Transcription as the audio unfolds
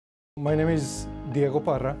My name is Diego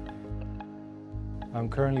Parra. I'm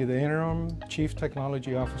currently the interim Chief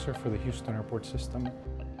Technology Officer for the Houston Airport System.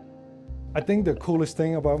 I think the coolest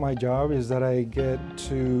thing about my job is that I get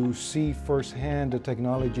to see firsthand the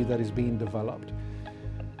technology that is being developed.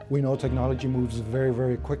 We know technology moves very,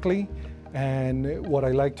 very quickly, and what I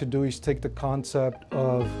like to do is take the concept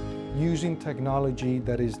of using technology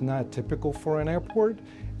that is not typical for an airport,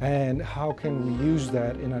 and how can we use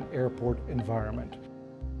that in an airport environment.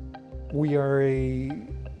 We are a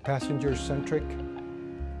passenger-centric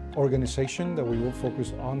organization that we will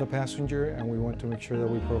focus on the passenger, and we want to make sure that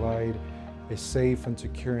we provide a safe and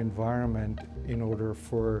secure environment in order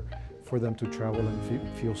for them to travel and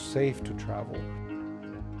feel safe to travel.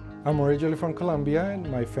 I'm originally from Colombia,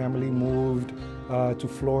 and my family moved to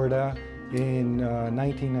Florida in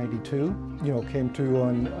 1992. Came to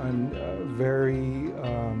a very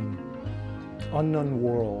unknown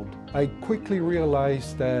world. I quickly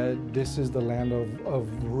realized that this is the land of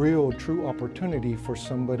real, true opportunity for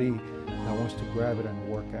somebody that wants to grab it and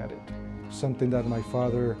work at it. Something that my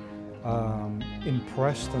father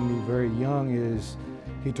impressed on me very young is,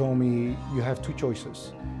 he told me, you have two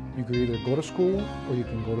choices. You can either go to school or you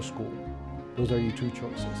can go to school. Those are your two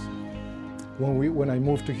choices. When I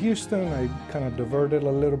moved to Houston, I kind of diverted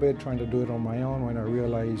a little bit, trying to do it on my own, when I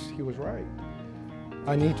realized he was right.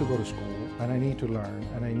 I need to go to school, and I need to learn,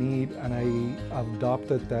 and I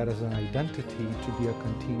adopted that as an identity to be a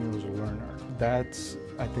continuous learner. That's,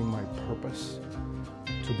 I think, my purpose,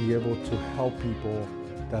 to be able to help people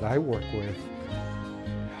that I work with,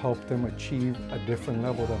 help them achieve a different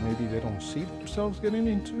level that maybe they don't see themselves getting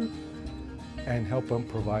into, and help them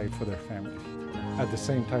provide for their family. At the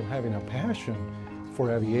same time, having a passion for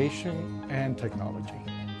aviation and technology.